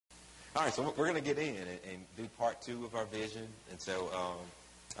All right, so we're going to get in and do part two of our vision. And so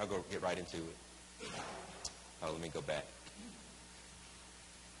I'll go get right into it. Oh, let me go back.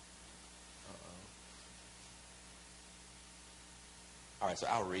 All right, so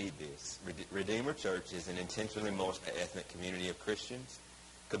I'll read this. Redeemer Church is an intentionally multi-ethnic community of Christians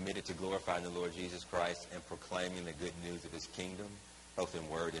committed to glorifying the Lord Jesus Christ and proclaiming the good news of his kingdom, both in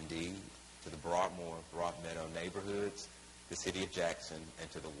word and deed, to the Broadmoor, Broadmeadow neighborhoods, the city of Jackson,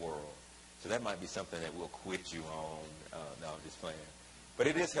 and to the world. So that might be something that we'll quit you on. No, I'm just playing. But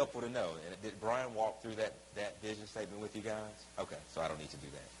it is helpful to know. And did Brian walk through that vision statement with you guys? Okay, so I don't need to do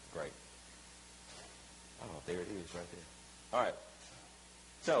that. Great. Oh, there it is right there. All right.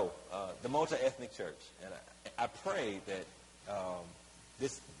 So, the multi-ethnic church. And I pray that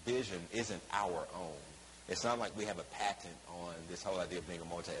this vision isn't our own. It's not like we have a patent on this whole idea of being a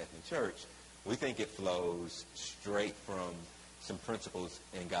multi-ethnic church. We think it flows straight from some principles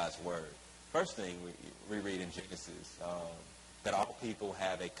in God's Word. First thing we read in Genesis, that all people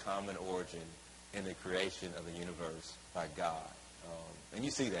have a common origin in the creation of the universe by God. And you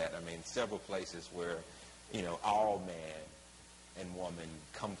see that, several places where, all man and woman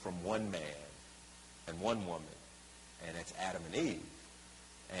come from one man and one woman, and it's Adam and Eve.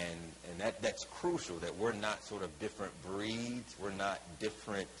 And that's crucial, that we're not sort of different breeds. We're not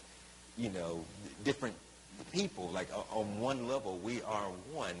different, different people. Like on one level, we are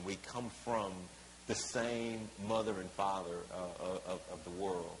one. We come from the same mother and father of the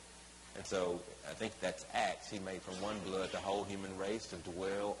world. And so I think that's Acts. He made from one blood the whole human race to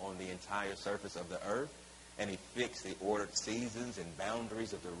dwell on the entire surface of the earth. And he fixed the ordered seasons and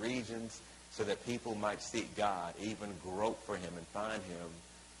boundaries of the regions so that people might seek God, even grope for him and find him,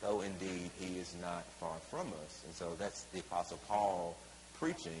 though indeed he is not far from us. And so that's the Apostle Paul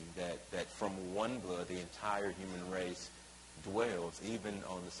preaching, that from one blood the entire human race dwells, even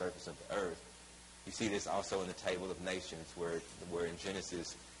on the surface of the earth. You see this also in the table of nations, where in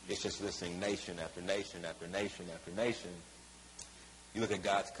Genesis it's just listing nation after nation after nation after nation. You look at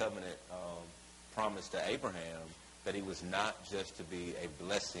God's covenant promise to Abraham, that he was not just to be a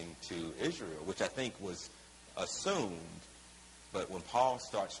blessing to Israel, which I think was assumed. But when Paul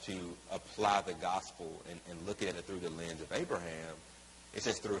starts to apply the gospel and look at it through the lens of Abraham, it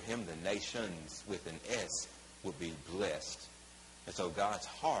says through him the nations with an S would be blessed. And so God's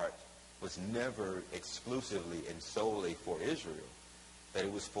heart was never exclusively and solely for Israel, that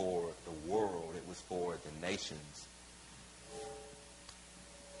it was for the world, it was for the nations.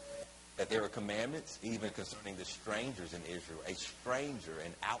 That there are commandments even concerning the strangers in Israel. A stranger,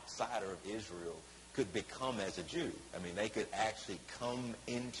 an outsider of Israel, could become as a Jew. They could actually come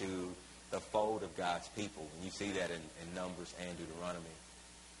into the fold of God's people. And you see that in Numbers and Deuteronomy.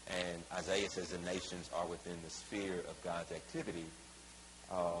 And Isaiah says the nations are within the sphere of God's activity.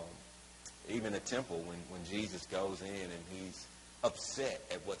 Even the temple, when Jesus goes in and he's upset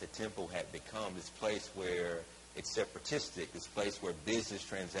at what the temple had become, this place where it's separatistic, this place where business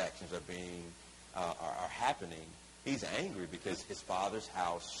transactions are happening. He's angry because his Father's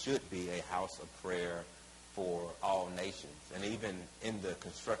house should be a house of prayer for all nations. And even in the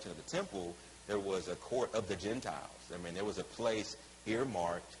construction of the temple, there was a court of the Gentiles. There was a place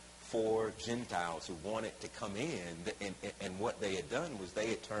earmarked for Gentiles who wanted to come in. And what they had done was they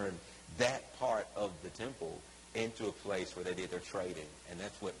had turned that part of the temple into a place where they did their trading. And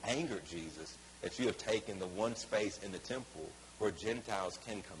that's what angered Jesus, that you have taken the one space in the temple where Gentiles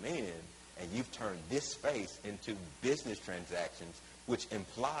can come in, and you've turned this space into business transactions, which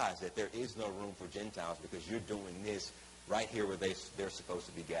implies that there is no room for Gentiles because you're doing this right here where they're supposed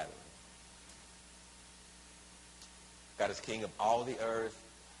to be gathering. God is king of all the earth.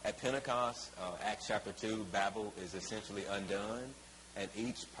 At Pentecost, Acts chapter 2, Babel is essentially undone, and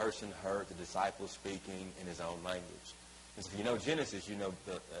each person heard the disciples speaking in his own language. And so if you know Genesis, you know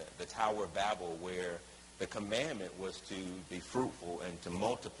the Tower of Babel, where the commandment was to be fruitful and to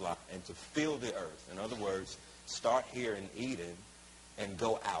multiply and to fill the earth. In other words, start here in Eden and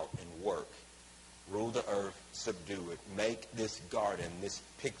go out and work. Rule the earth, subdue it. Make this garden, this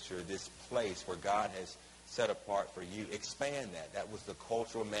picture, this place where God has set apart for you. Expand that. That was the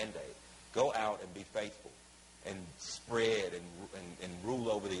cultural mandate. Go out and be faithful and spread and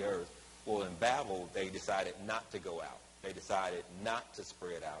rule over the earth. Well, in Babel, they decided not to go out. They decided not to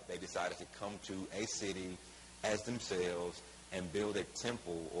spread out. They decided to come to a city as themselves and build a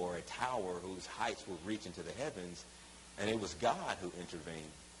temple or a tower whose heights would reach into the heavens. And it was God who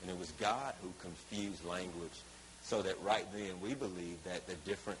intervened. And it was God who confused language, so that right then we believe that the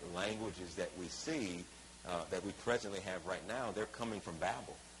different languages that we see, that we presently have right now, they're coming from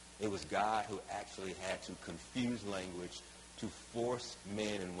Babel. It was God who actually had to confuse language to force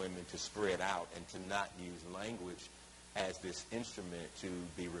men and women to spread out and to not use language as this instrument to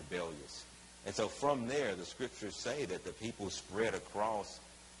be rebellious. And so from there, the scriptures say that the people spread across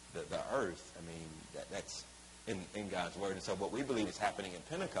the earth. I mean, that's in God's word. And so what we believe is happening in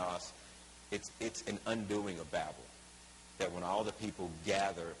Pentecost, it's an undoing of Babel. That when all the people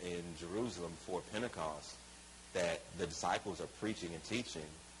gather in Jerusalem for Pentecost, that the disciples are preaching and teaching,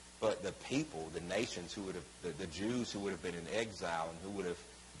 but the people, the nations who would have, the Jews who would have been in exile and who would have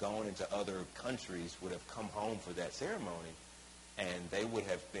gone into other countries would have come home for that ceremony, and they would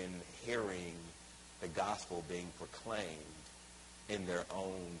have been hearing the gospel being proclaimed in their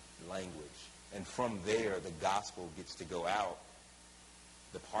own language. And from there, the gospel gets to go out.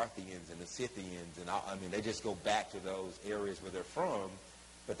 The Parthians and the Scythians, and they just go back to those areas where they're from,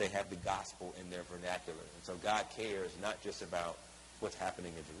 but they have the gospel in their vernacular. And so God cares not just about what's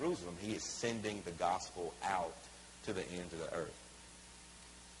happening in Jerusalem. He is sending the gospel out to the ends of the earth.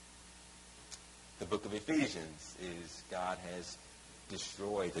 The book of Ephesians is God has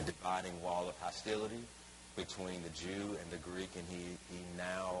destroyed the dividing wall of hostility between the Jew and the Greek, and he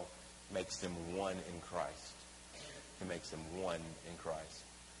now makes them one in Christ. He makes them one in Christ.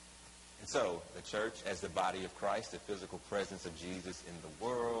 And so, the church as the body of Christ, the physical presence of Jesus in the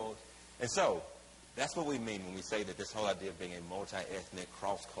world. And so, that's what we mean when we say that this whole idea of being a multi-ethnic,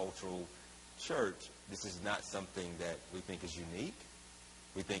 cross-cultural church, this is not something that we think is unique.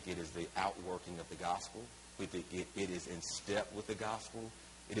 We think it is the outworking of the gospel. We think it is in step with the gospel.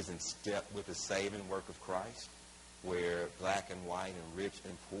 It is in step with the saving work of Christ, where black and white and rich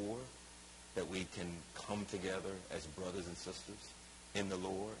and poor, that we can come together as brothers and sisters in the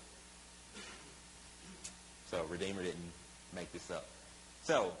Lord. So Redeemer didn't make this up.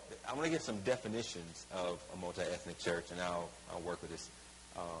 So I want to give some definitions of a multi-ethnic church, and I'll work with this.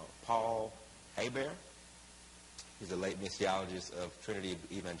 Paul Hebert, he's a late missiologist of Trinity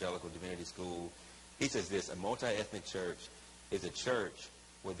Evangelical Divinity School. He says this: a multi-ethnic church is a church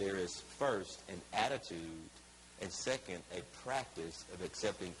where there is first an attitude and second, a practice of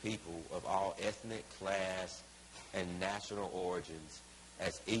accepting people of all ethnic, class, and national origins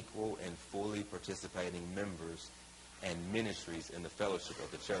as equal and fully participating members and ministries in the fellowship of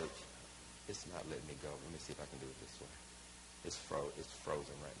the church. It's not letting me go. Let me see if I can do it this way. It's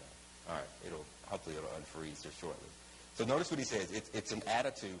frozen right now. All right. Hopefully it'll unfreeze here shortly. So notice what he says. It's an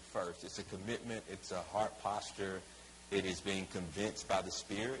attitude first. It's a commitment. It's a heart posture. It is being convinced by the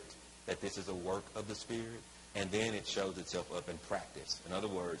Spirit that this is a work of the Spirit. And then it shows itself up in practice. In other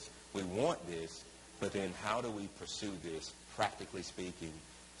words, we want this, but then how do we pursue this, practically speaking,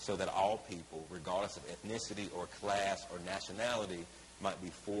 so that all people, regardless of ethnicity or class or nationality, might be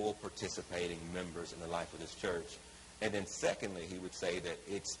full participating members in the life of this church? And then secondly, he would say that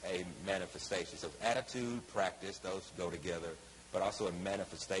it's a manifestation. So attitude, practice, those go together, but also a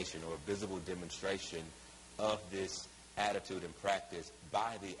manifestation or a visible demonstration of this attitude and practice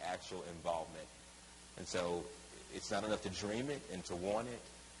by the actual involvement. And so it's not enough to dream it and to want it,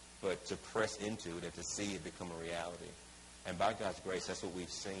 but to press into it and to see it become a reality. And by God's grace, that's what we've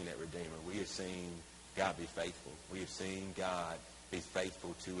seen at Redeemer. We have seen God be faithful. We have seen God be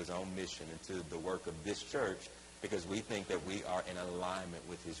faithful to his own mission and to the work of this church, because we think that we are in alignment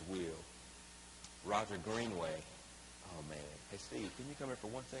with his will. Roger Greenway. Oh, man. Hey, Steve, can you come here for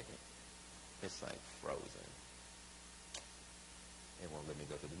 1 second? It's like frozen. It won't let me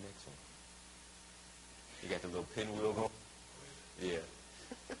go to the next one. You got the little pinwheel going? Yeah.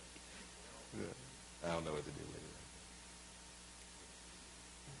 I don't know what to do with it.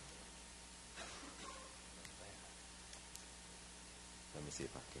 Let me see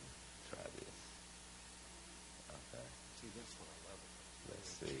if I can try this. Okay. See, that's what I love. Let's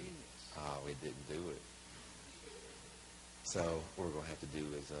see. Oh, it didn't do it. So what we're going to have to do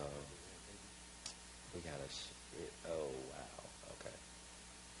is we got to... oh, wow. Okay.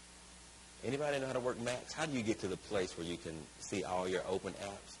 Anybody know how to work Macs? How do you get to the place where you can see all your open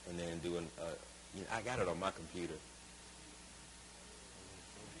apps and then do an... I got it on my computer.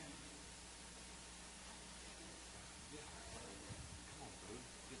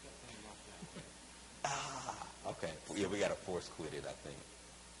 Okay. Yeah, we got to force quit it, I think,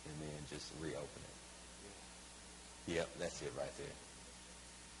 and then just reopen it. Yep, that's it right there.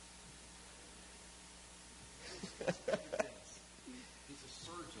 He's a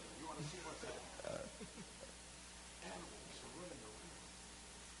surgeon. You want to see what's happening? Animals are running around.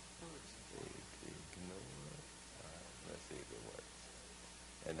 Let's see if it works.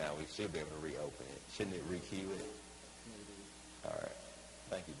 And now we should be able to reopen it. Shouldn't it re-queue it? Maybe. All right.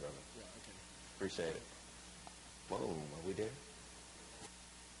 Thank you, brother. Yeah, okay. Appreciate it. Boom. Are we there?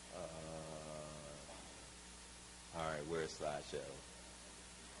 All right, where's slideshow?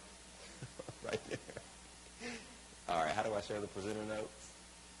 Right there. All right, how do I share the presenter notes?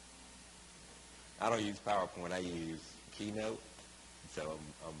 I don't use PowerPoint. I use Keynote. So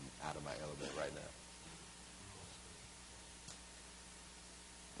I'm out of my element right now.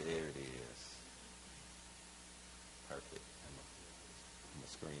 There it is. Perfect. I'm going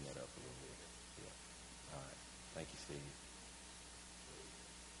to screen that up a little bit. Yeah. All right. Thank you, Steve.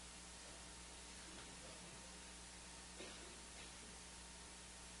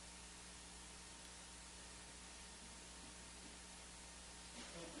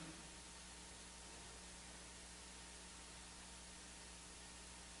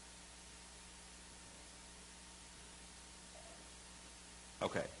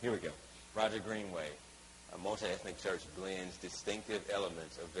 Okay, here we go. Roger Greenway. A multi-ethnic church blends distinctive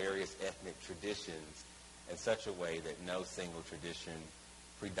elements of various ethnic traditions in such a way that no single tradition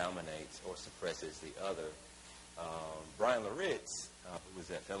predominates or suppresses the other. Brian Loritz, who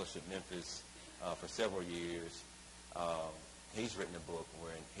was at Fellowship Memphis for several years, he's written a book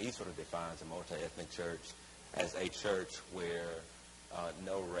where he sort of defines a multi-ethnic church as a church where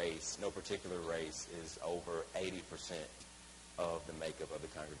no particular race is over 80% of the makeup of the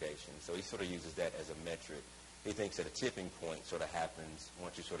congregation. So he sort of uses that as a metric. He thinks that a tipping point sort of happens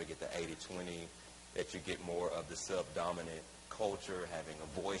once you sort of get to 80-20, that you get more of the subdominant culture having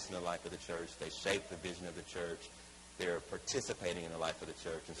a voice in the life of the church. They shape the vision of the church. They're participating in the life of the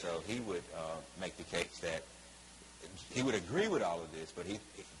church. And so he would make the case that he would agree with all of this, but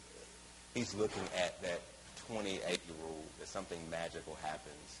he's looking at that 20-80 rule, that something magical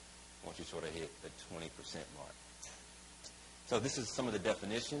happens once you sort of hit the 20% mark. So this is some of the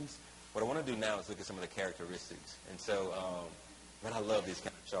definitions. What I want to do now is look at some of the characteristics. And so, I love these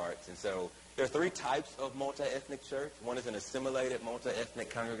kind of charts. And so there are three types of multi-ethnic church. One is an assimilated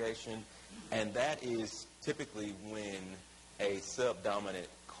multi-ethnic congregation, and that is typically when a subdominant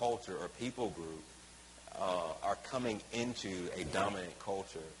culture or people group are coming into a dominant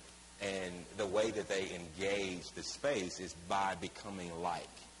culture, and the way that they engage the space is by becoming like.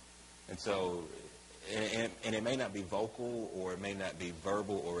 And so, and it may not be vocal or it may not be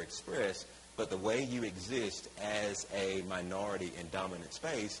verbal or expressed, but the way you exist as a minority in dominant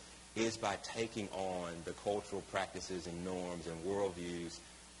space is by taking on the cultural practices and norms and worldviews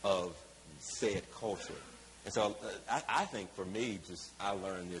of said culture. And so I think for me, I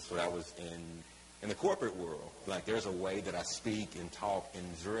learned this when I was in the corporate world. Like, there's a way that I speak and talk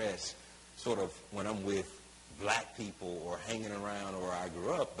and dress sort of when I'm with black people or hanging around or I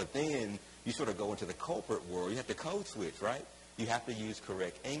grew up, but then you sort of go into the corporate world. You have to code switch, right? You have to use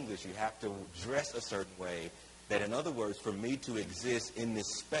correct English. You have to dress a certain way. That, in other words, for me to exist in this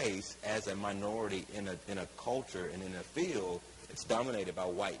space as a minority in a culture and in a field that's dominated by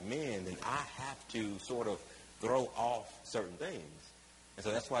white men, then I have to sort of throw off certain things. And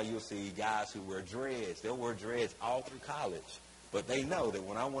so that's why you'll see guys who wear dreads. They'll wear dreads all through college. But they know that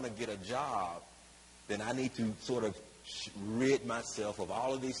when I want to get a job, then I need to sort of rid myself of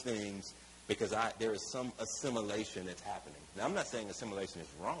all of these things because there is some assimilation that's happening. Now, I'm not saying assimilation is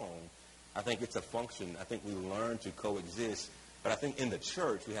wrong. I think it's a function. I think we learn to coexist. But I think in the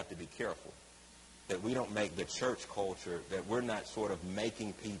church, we have to be careful that we don't make the church culture, that we're not sort of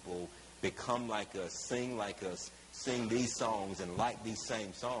making people become like us, sing these songs and like these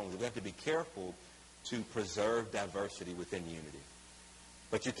same songs. We have to be careful to preserve diversity within unity.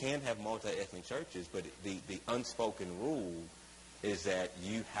 But you can have multi-ethnic churches, but the unspoken rule is that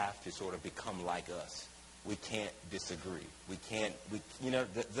you have to sort of become like us. We can't disagree.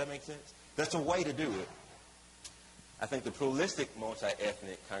 Does that make sense? That's a way to do it. I think the pluralistic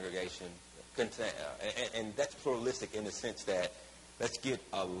multi-ethnic congregation, and that's pluralistic in the sense that let's get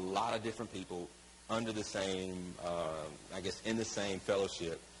a lot of different people under the same, in the same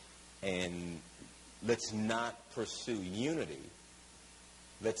fellowship, and let's not pursue unity.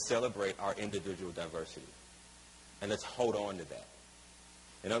 Let's celebrate our individual diversity, and let's hold on to that.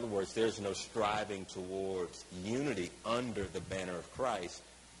 In other words, there's no striving towards unity under the banner of Christ.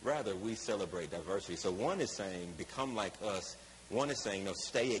 Rather, we celebrate diversity. So one is saying, become like us. One is saying, no,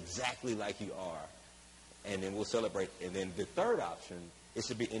 stay exactly like you are. And then we'll celebrate. And then the third option is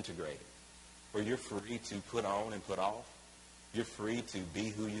to be integrated, where you're free to put on and put off. You're free to be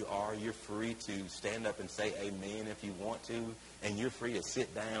who you are. You're free to stand up and say amen if you want to. And you're free to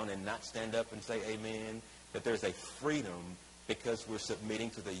sit down and not stand up and say amen. That there's a freedom because we're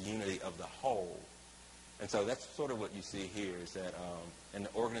submitting to the unity of the whole. And so that's sort of what you see here is that an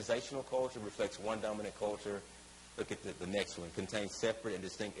organizational culture reflects one dominant culture. Look at the next one. Contains separate and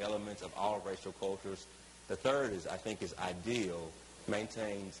distinct elements of all racial cultures. The third is, I think, is ideal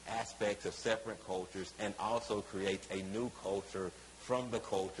maintains aspects of separate cultures, and also creates a new culture from the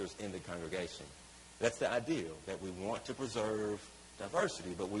cultures in the congregation. That's the ideal, that we want to preserve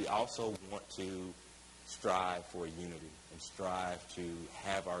diversity, but we also want to strive for unity and strive to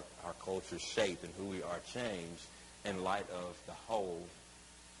have our culture shaped and who we are changed in light of the whole.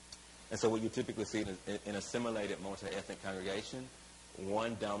 And so what you typically see in assimilated multi-ethnic congregation,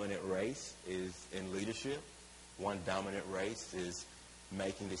 one dominant race is in leadership. One dominant race is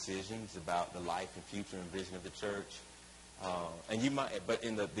making decisions about the life and future and vision of the church. And you might, but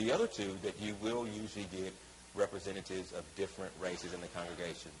in the other two, that you will usually get representatives of different races in the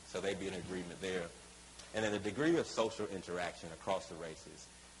congregation. So they'd be in agreement there. And then the degree of social interaction across the races.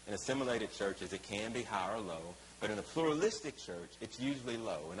 In assimilated churches, it can be high or low, but in a pluralistic church, it's usually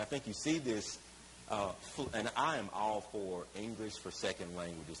low. And I think you see this, and I am all for English for second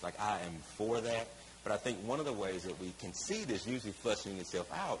languages. Like, I am for that. But I think one of the ways that we can see this usually flushing itself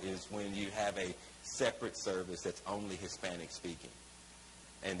out is when you have a separate service that's only Hispanic speaking.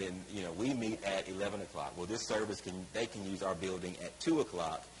 And then, we meet at 11 o'clock. Well, this service, they can use our building at 2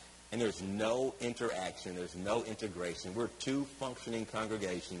 o'clock. And there's no interaction. There's no integration. We're two functioning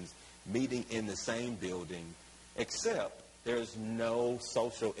congregations meeting in the same building, except there's no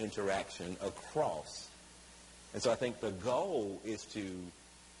social interaction across. And so I think the goal is to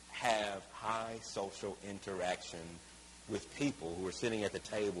have high social interaction with people who are sitting at the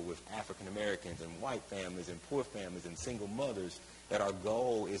table with African Americans and white families and poor families and single mothers, that our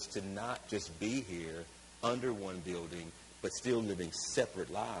goal is to not just be here under one building, but still living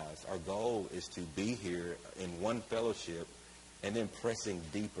separate lives. Our goal is to be here in one fellowship and then pressing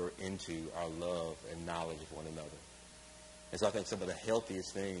deeper into our love and knowledge of one another. And so I think some of the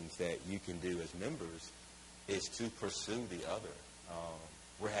healthiest things that you can do as members is to pursue the other.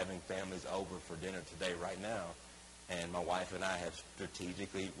 We're having families over for dinner today right now, and my wife and I have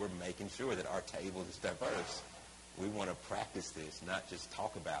strategically, we're making sure that our table is diverse. We want to practice this, not just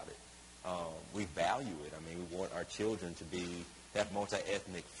talk about it. We value it. I mean, we want our children to have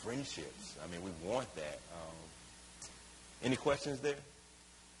multi-ethnic friendships. I mean, we want that. Any questions there?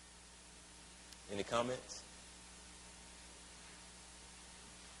 Any comments?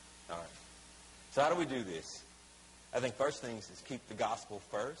 All right. So how do we do this? I think first things is keep the gospel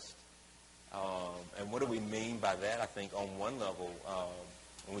first. And what do we mean by that? I think on one level,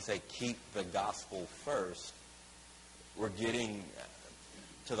 when we say keep the gospel first, we're getting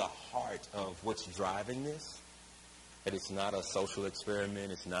to the heart of what's driving this. That it's not a social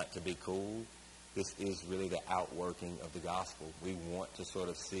experiment. It's not to be cool. This is really the outworking of the gospel. We want to sort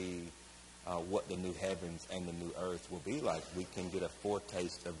of see what the new heavens and the new earth will be like. We can get a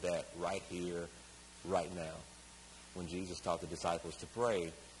foretaste of that right here, right now. When Jesus taught the disciples to pray,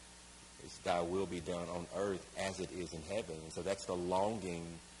 thy will be done on earth as it is in heaven. And so that's the longing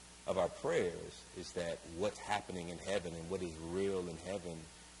of our prayers, is that what's happening in heaven and what is real in heaven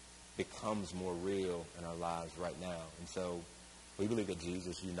becomes more real in our lives right now. And so we believe that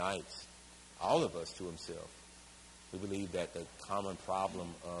Jesus unites all of us to himself. We believe that the common problem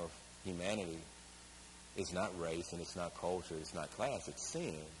of humanity is not race and it's not culture, it's not class, it's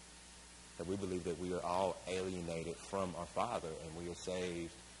sin. That we believe that we are all alienated from our Father, and we are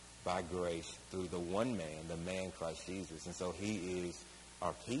saved by grace through the one man, the man Christ Jesus. And so he is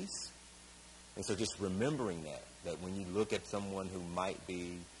our peace. And so just remembering that when you look at someone who might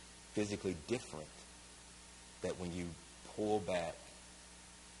be physically different, that when you pull back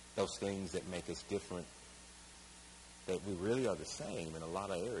those things that make us different, that we really are the same in a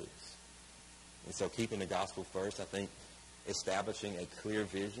lot of areas. And so keeping the gospel first, I think establishing a clear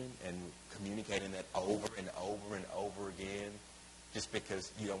vision and communicating that over and over and over again, just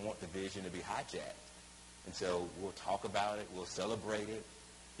because you don't want the vision to be hijacked. And so we'll talk about it, we'll celebrate it,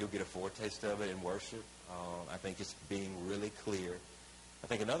 you'll get a foretaste of it in worship. I think just being really clear. I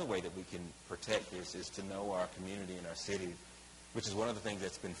think another way that we can protect this is to know our community and our city, which is one of the things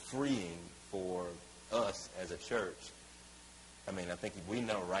that's been freeing for us as a church. I mean, I think we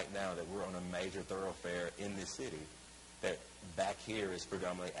know right now that we're on a major thoroughfare in this city, that back here is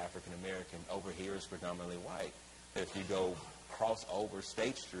predominantly African American, over here is predominantly white. That if you go cross over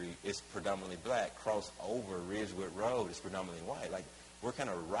State Street, it's predominantly black. Cross over Ridgewood Road, it's predominantly white. Like, we're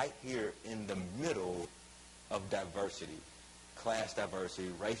kind of right here in the middle of diversity. Class diversity,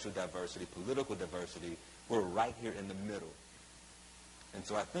 racial diversity, political diversity. We're right here in the middle. And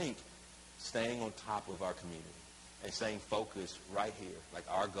so I think staying on top of our community and staying focused right here, like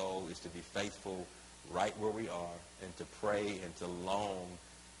our goal is to be faithful right where we are and to pray and to long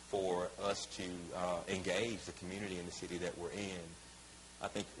for us to engage the community in the city that we're in. I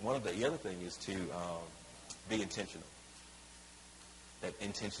think the other thing is to be intentional. that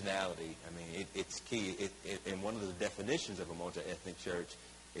intentionality. I mean, it's key. And one of the definitions of a multi-ethnic church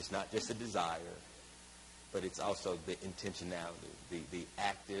is not just a desire, but it's also the intentionality, the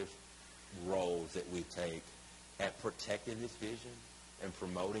active roles that we take at protecting this vision and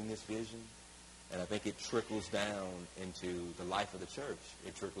promoting this vision. And I think it trickles down into the life of the church.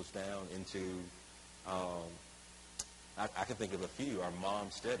 It trickles down into, I can think of a few. Our mom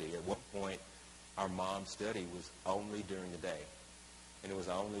study. At one point, our mom study was only during the day. And it was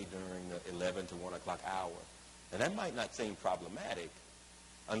only during the 11 to 1 o'clock hour. And that might not seem problematic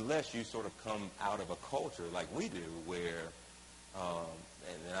unless you sort of come out of a culture like we do where,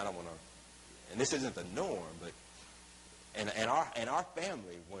 and I don't want to, and this isn't the norm, but in our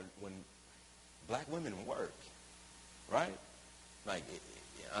family, when black women work, right? Like,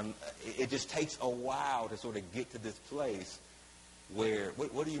 it just takes a while to sort of get to this place where,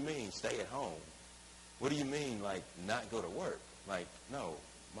 what do you mean, stay at home? What do you mean, like, not go to work? Like, no,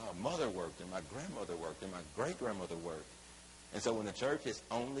 my mother worked, and my grandmother worked, and my great-grandmother worked. And so when the church is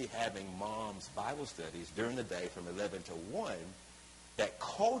only having mom's Bible studies during the day from 11 to 1, that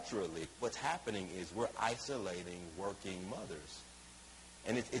culturally what's happening is we're isolating working mothers.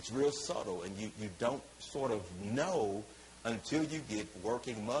 And it's real subtle, and you don't sort of know until you get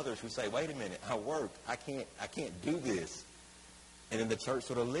working mothers who say, wait a minute, I work. I can't do this. And then the church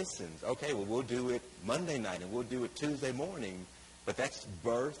sort of listens. Okay, well, we'll do it Monday night, and we'll do it Tuesday morning. But that's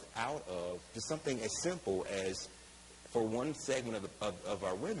birthed out of just something as simple as, for one segment of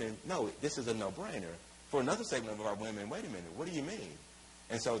our women, no, this is a no-brainer. For another segment of our women, wait a minute, what do you mean?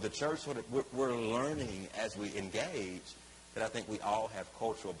 And so the church sort of, we're learning as we engage that I think we all have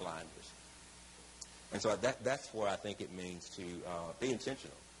cultural blinders. And so that's where I think it means to be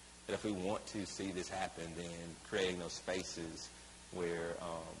intentional. That if we want to see this happen, then creating those spaces where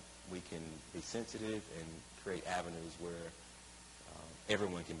we can be sensitive and create avenues where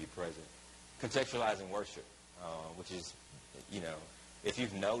everyone can be present. Contextualizing worship, which is, if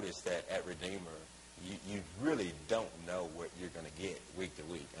you've noticed that at Redeemer, you really don't know what you're going to get week to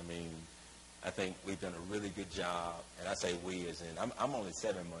week. I mean, I think we've done a really good job, and I say we as in, I'm only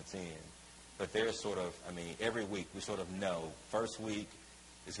 7 months in, but there's sort of, every week we sort of know, first week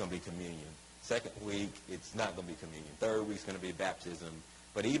it's going to be communion. Second week, it's not going to be communion. Third week's going to be baptism.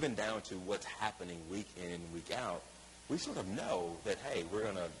 But even down to what's happening week in and week out, we sort of know that, hey, we're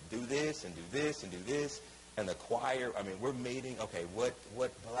going to do this and do this and do this. And the choir, we're meeting, okay, what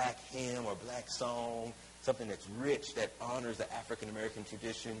black hymn or black song, something that's rich, that honors the African-American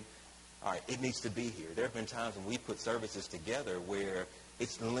tradition, all right, it needs to be here. There have been times when we put services together where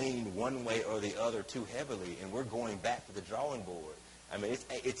it's leaned one way or the other too heavily, and we're going back to the drawing board.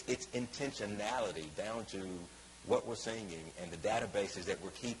 It's intentionality down to what we're singing and the databases that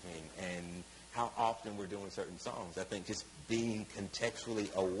we're keeping and how often we're doing certain songs. I think just being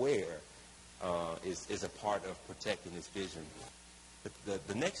contextually aware is a part of protecting this vision.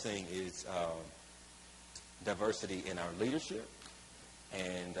 The next thing is diversity in our leadership.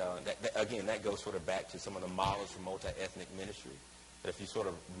 And that goes sort of back to some of the models for multi-ethnic ministry. That if you sort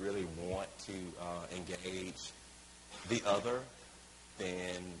of really want to engage the other,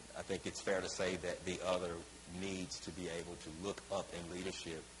 then I think it's fair to say that the other needs to be able to look up in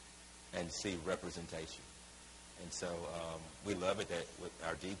leadership and see representation. And so we love it that with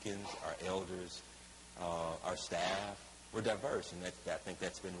our deacons, our elders, our staff, we're diverse. And I think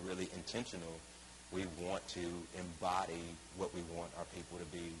that's been really intentional. We want to embody what we want our people to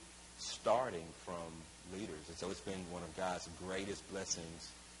be, starting from leaders. And so it's been one of God's greatest blessings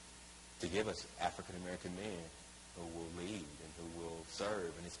to give us African-American men who will lead and who will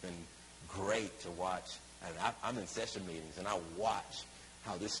serve. And it's been great to watch. And I'm in session meetings, and I watch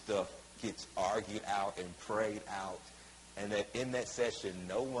how this stuff gets argued out and prayed out. And that in that session,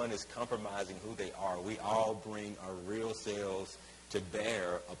 no one is compromising who they are. We all bring our real selves to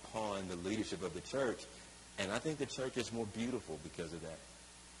bear upon the leadership of the church. And I think the church is more beautiful because of that.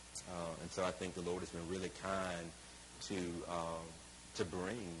 And so I think the Lord has been really kind to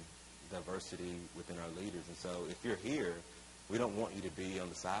bring diversity within our leaders. And so if you're here, we don't want you to be on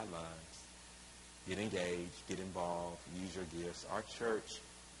the sidelines. Get engaged, get involved, use your gifts. Our church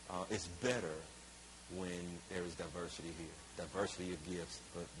is better when there is diversity here. Diversity of gifts,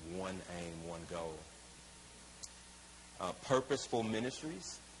 but one aim, one goal. Purposeful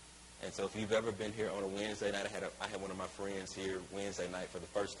ministries. And so if you've ever been here on a Wednesday night, I had one of my friends here Wednesday night for the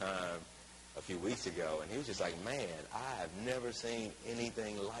first time a few weeks ago, and he was just like, man, I have never seen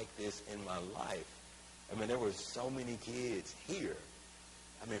anything like this in my life. There were so many kids here.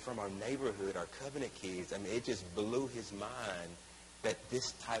 From our neighborhood, our covenant kids. It just blew his mind that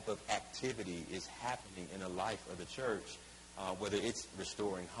this type of activity is happening in the life of the church. whether it's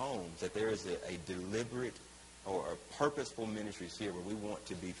restoring homes, that there is a deliberate or a purposeful ministries here where we want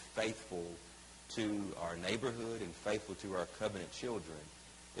to be faithful to our neighborhood and faithful to our covenant children.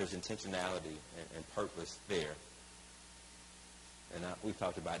 There's intentionality and purpose there. And we've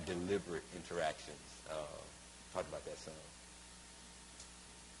talked about deliberate interactions. Talked about that some.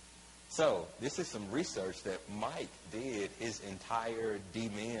 So this is some research that Mike did his entire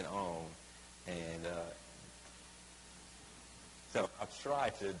D-Min on. And so I've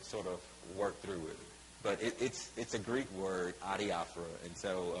tried to sort of work through it. But it's a Greek word, adiaphora. And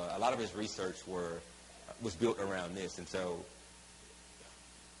so a lot of his research was built around this. And so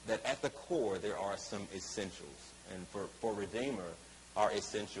that at the core, there are some essentials. And for Redeemer, our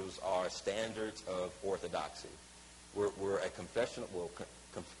essentials are standards of orthodoxy. We're a confessional,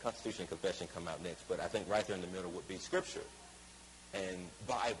 Constitution and confession come out next, but I think right there in the middle would be Scripture and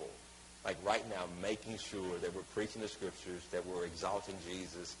Bible. Like right now, making sure that we're preaching the Scriptures, that we're exalting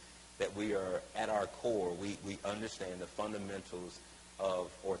Jesus, that we are, at our core, we understand the fundamentals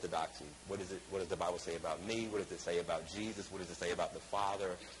of orthodoxy. What does the Bible say about me? What does it say about Jesus? What does it say about the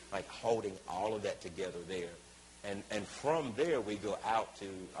Father? Like holding all of that together there. And from there, we go out to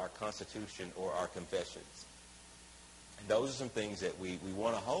our Constitution or our confessions. And those are some things that we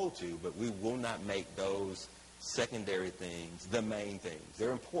want to hold to, but we will not make those secondary things the main things.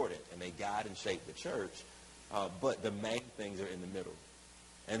 They're important, and they guide and shape the church, but the main things are in the middle.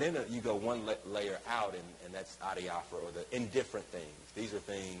 And then you go one layer out, and that's adiaphora, or the indifferent things. These are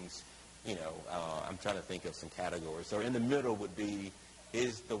things, I'm trying to think of some categories. So in the middle would be,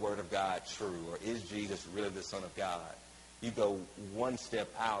 is the Word of God true, or is Jesus really the Son of God? You go one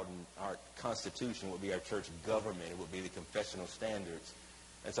step out, and our Constitution would be our church government. It would be the confessional standards.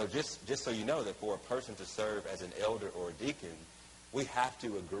 And so just so you know that for a person to serve as an elder or a deacon, we have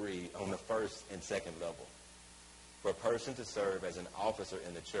to agree on the first and second level. For a person to serve as an officer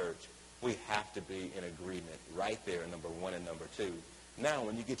in the church, we have to be in agreement right there, number one and number two. Now,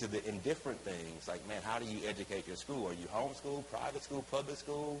 when you get to the indifferent things, like, man, how do you educate your school? Are you homeschool, private school, public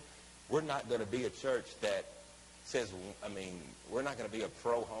school? We're not going to be a church that says, we're not going to be a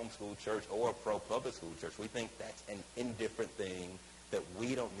pro-homeschool church or a pro-public school church. We think that's an indifferent thing that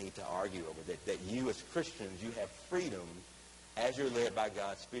we don't need to argue over, that you as Christians, you have freedom as you're led by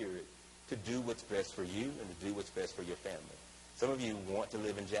God's Spirit to do what's best for you and to do what's best for your family. Some of you want to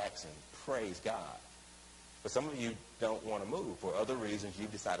live in Jackson. Praise God. But some of you don't want to move. For other reasons,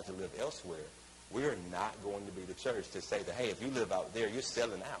 you've decided to live elsewhere. We're not going to be the church to say that, hey, if you live out there, you're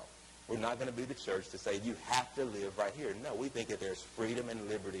selling out. We're not going to be the church to say you have to live right here. No, we think that there's freedom and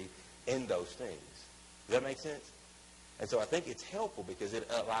liberty in those things. Does that make sense? And so I think it's helpful because it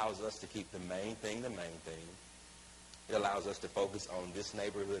allows us to keep the main thing the main thing. It allows us to focus on this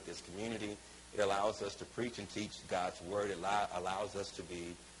neighborhood, this community. It allows us to preach and teach God's word. It allows us to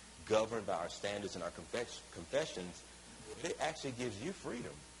be governed by our standards and our confessions. It actually gives you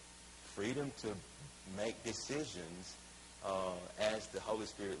freedom. Freedom to make decisions as the Holy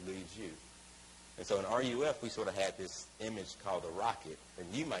Spirit leads you. And so in RUF, we sort of had this image called the rocket. And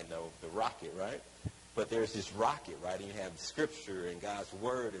you might know the rocket, right? But there's this rocket, right? And you have Scripture and God's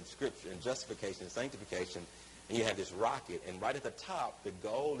Word and Scripture and justification and sanctification. And you have this rocket. And right at the top, the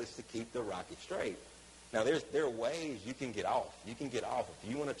goal is to keep the rocket straight. Now, there are ways you can get off. You can get off. If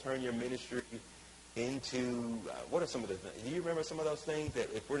you want to turn your ministry into, what are some of the things? Do you remember some of those things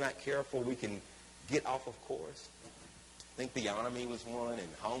that if we're not careful, we can get off of course? I think theonomy was one,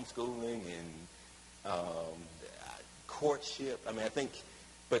 and homeschooling, and courtship.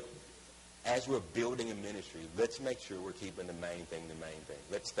 But as we're building a ministry, let's make sure we're keeping the main thing the main thing.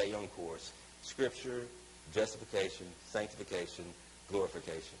 Let's stay on course. Scripture, justification, sanctification,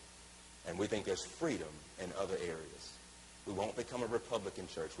 glorification. And we think there's freedom in other areas. We won't become a Republican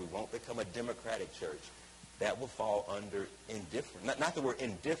church. We won't become a Democratic church. That will fall under indifferent. Not that we're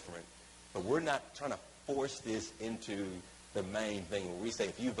indifferent, but we're not trying to force this into the main thing where we say,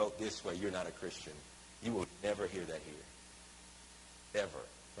 if you vote this way, you're not a Christian. You will never hear that here.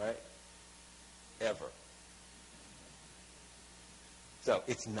 Ever. Right? Ever. So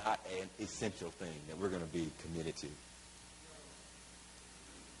it's not an essential thing that we're going to be committed to.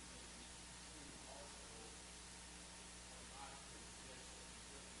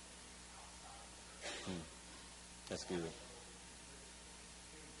 That's good.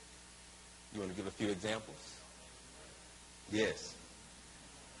 You want to give a few examples? Yes.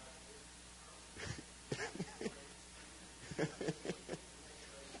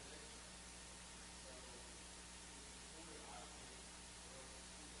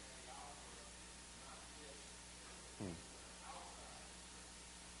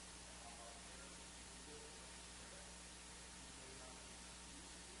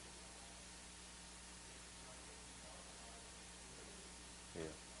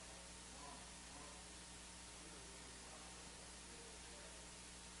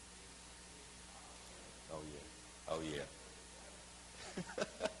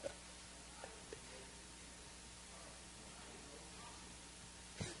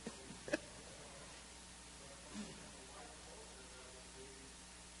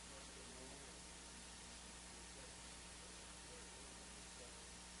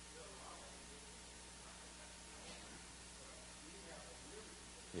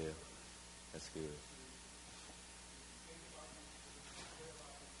 Yeah, that's good.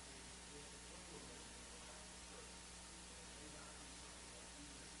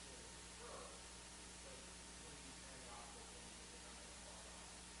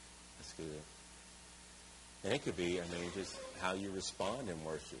 That's good. And it could be, just how you respond in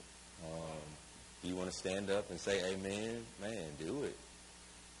worship. Do you want to stand up and say amen? Man, do it.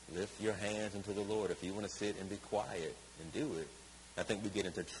 Lift your hands unto the Lord. If you want to sit and be quiet, then do it. I think we get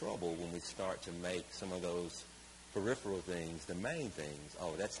into trouble when we start to make some of those peripheral things the main things.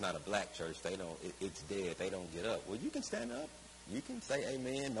 Oh, that's not a black church. It's dead. They don't get up. Well, you can stand up. You can say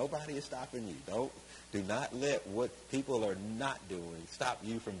amen. Nobody is stopping you. Do not let what people are not doing stop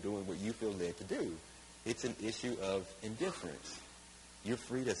you from doing what you feel led to do. It's an issue of indifference. You're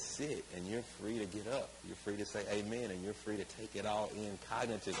free to sit and you're free to get up. You're free to say amen and you're free to take it all in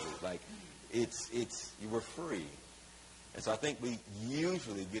cognitively. Like you were free. And so I think we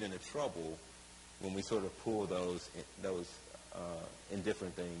usually get into trouble when we sort of pull those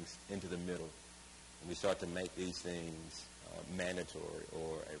indifferent things into the middle. And we start to make these things mandatory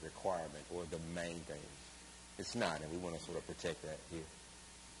or a requirement or the main thing. It's not, and we want to sort of protect that here.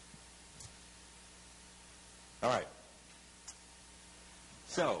 All right.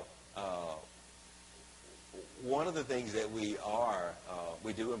 So, one of the things that we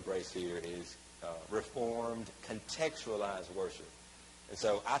do embrace here is reformed, contextualized worship. And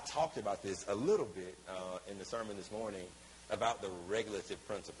so I talked about this a little bit in the sermon this morning about the regulative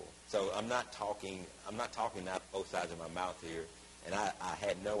principle. So I'm not talking out both sides of my mouth here, and I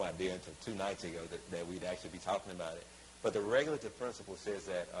had no idea until 2 nights ago that we'd actually be talking about it. But the regulative principle says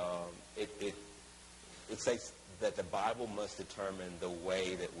that it says that the Bible must determine the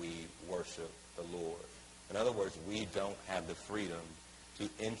way that we worship the Lord. In other words, we don't have the freedom to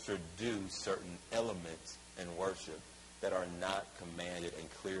introduce certain elements in worship that are not commanded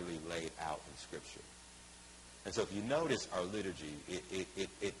and clearly laid out in Scripture. And so if you notice our liturgy,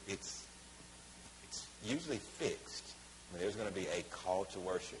 it's usually fixed. There's going to be a call to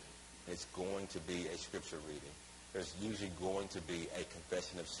worship. It's going to be a Scripture reading. There's usually going to be a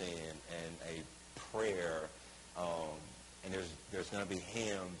confession of sin and a prayer. And there's going to be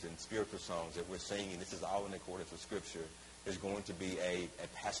hymns and spiritual songs that we're singing. This is all in accordance with Scripture. There's going to be a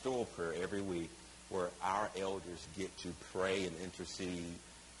pastoral prayer every week where our elders get to pray and intercede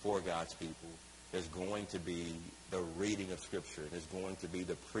for God's people. There's going to be the reading of Scripture. There's going to be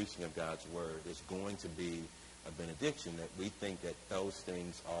the preaching of God's Word. There's going to be a benediction. That we think that those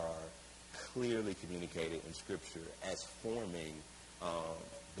things are clearly communicated in Scripture as forming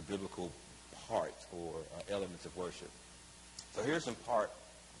the biblical parts or elements of worship. So here's some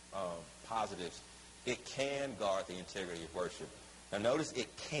positives. It can guard the integrity of worship. Now notice it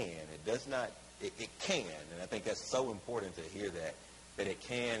can. It does not. It can, and I think that's so important to hear that it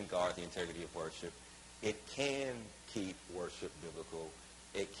can guard the integrity of worship. It can keep worship biblical.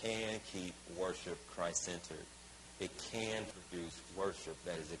 It can keep worship Christ-centered. It can produce worship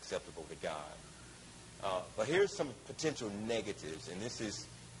that is acceptable to God. But here's some potential negatives, and this is,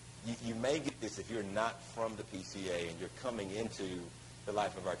 you may get this if you're not from the PCA and you're coming into the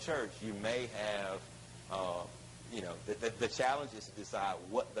life of our church. You may have, the challenge is to decide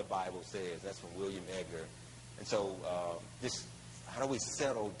what the Bible says. That's from William Edgar. And so just how do we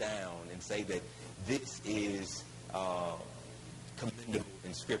settle down and say that this is commendable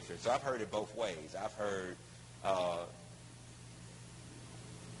in Scripture? So I've heard it both ways. I've heard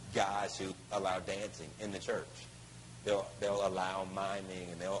guys who allow dancing in the church. They'll allow miming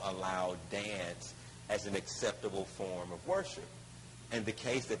and they'll allow dance as an acceptable form of worship. And the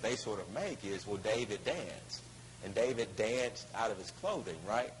case that they sort of make is, well, David danced. And David danced out of his clothing,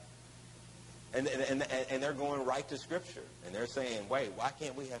 right? And they're going right to Scripture. And they're saying, wait, why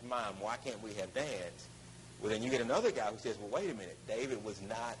can't we have mime? Why can't we have dance? Well, then you get another guy who says, well, wait a minute. David was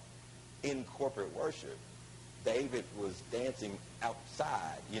not in corporate worship. David was dancing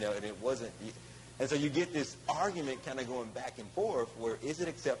outside, and it wasn't. And so you get this argument kind of going back and forth where is it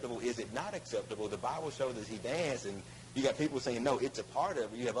acceptable, is it not acceptable? The Bible shows that he danced, and you got people saying, no, it's a part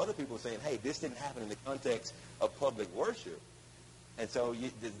of it. You have other people saying, hey, this didn't happen in the context of public worship. And so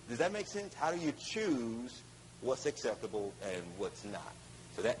does that make sense? How do you choose what's acceptable and what's not?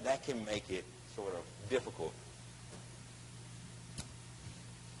 So that can make it sort of difficult.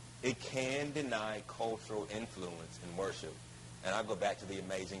 It can deny cultural influence in worship. And I'll go back to the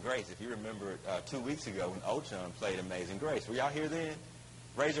Amazing Grace. If you remember 2 weeks ago when Ochun played Amazing Grace. Were y'all here then?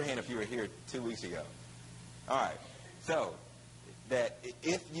 Raise your hand if you were here 2 weeks ago. All right. So that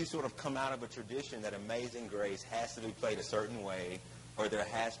if you sort of come out of a tradition that Amazing Grace has to be played a certain way, or there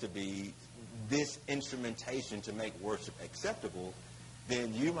has to be this instrumentation to make worship acceptable,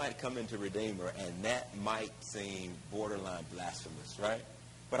 then you might come into Redeemer, and that might seem borderline blasphemous, right?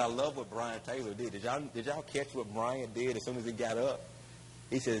 But I love what Brian Taylor did. Did y'all catch what Brian did as soon as he got up?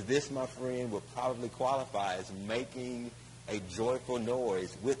 He says, this, my friend, will probably qualify as making a joyful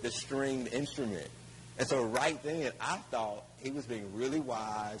noise with the stringed instrument. And so right then, I thought he was being really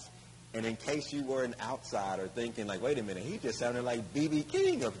wise. And in case you were an outsider thinking, like, wait a minute, he just sounded like B.B.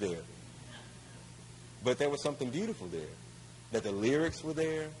 King up there. But there was something beautiful there, that the lyrics were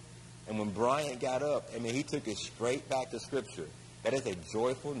there. And when Brian got up, I mean, he took it straight back to Scripture. That is a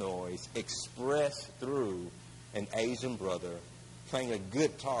joyful noise expressed through an Asian brother playing a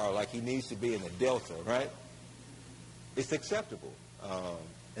guitar like he needs to be in the Delta, right? It's acceptable.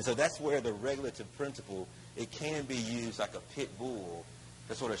 And so that's where the regulative principle, it can be used like a pit bull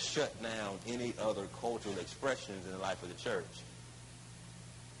to sort of shut down any other cultural expressions in the life of the church.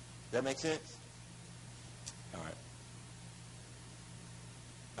 Does that make sense? All right.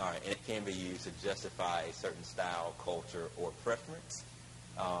 All right, and it can be used to justify a certain style, culture, or preference.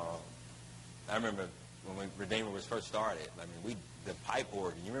 I remember when Redeemer was first started, I mean, the pipe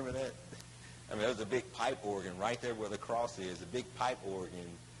organ, you remember that? I mean, there was a big pipe organ right there where the cross is. The big pipe organ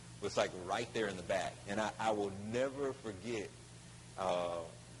was like right there in the back. And I will never forget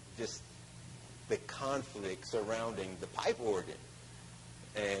just the conflict surrounding the pipe organ.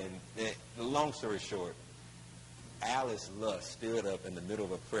 And long story short, Alice Lust stood up in the middle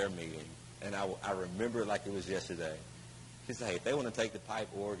of a prayer meeting, and I remember it like it was yesterday. She said, hey, if they want to take the pipe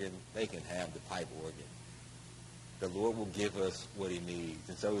organ, they can have the pipe organ. The Lord will give us what he needs.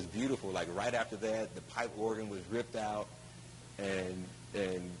 And so it was beautiful. Like right after that, the pipe organ was ripped out, and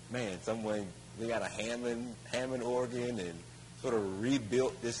man, they got a Hammond organ and sort of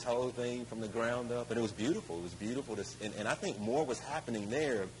rebuilt this whole thing from the ground up, and it was beautiful. It was beautiful. And I think more was happening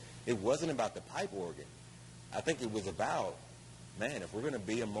there. It wasn't about the pipe organ. I think it was about, man, if we're going to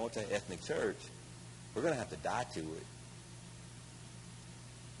be a multi-ethnic church, we're going to have to die to it.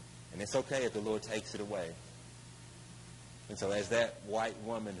 And it's okay if the Lord takes it away. And so as that white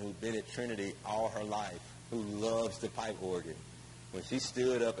woman who'd been at Trinity all her life, who loves the pipe organ, when she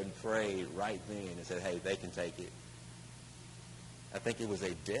stood up and prayed right then and said, hey, they can take it, I think it was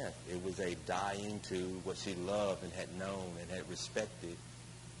a death. It was a dying to what she loved and had known and had respected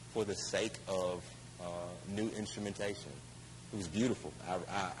for the sake of new instrumentation. It was beautiful.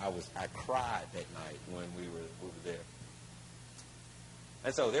 I cried that night when we were there.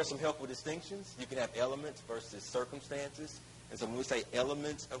 And so there's some helpful distinctions. You can have elements versus circumstances. And so when we say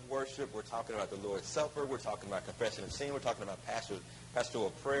elements of worship, we're talking about the Lord's Supper. We're talking about confession of sin. We're talking about pastoral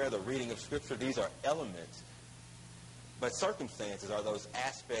prayer, the reading of Scripture. These are elements. But circumstances are those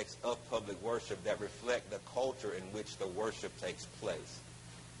aspects of public worship that reflect the culture in which the worship takes place.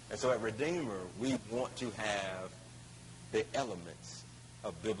 And so at Redeemer, we want to have the elements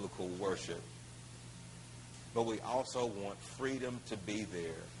of biblical worship. But we also want freedom to be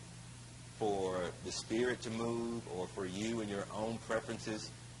there for the Spirit to move, or for you and your own preferences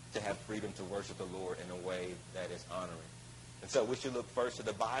to have freedom to worship the Lord in a way that is honoring. And so we should look first to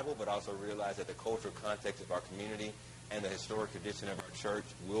the Bible, but also realize that the cultural context of our community and the historic tradition of our church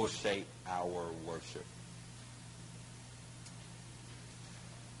will shape our worship.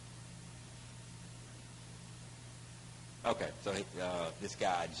 Okay, so this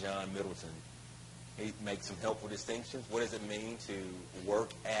guy, John Middleton, he makes some helpful distinctions. What does it mean to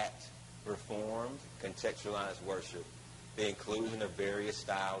work at Reformed, contextualized worship? The inclusion of various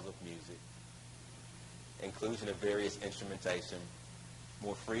styles of music, inclusion of various instrumentation,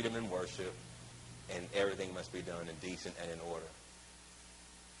 more freedom in worship, and everything must be done in decent and in order.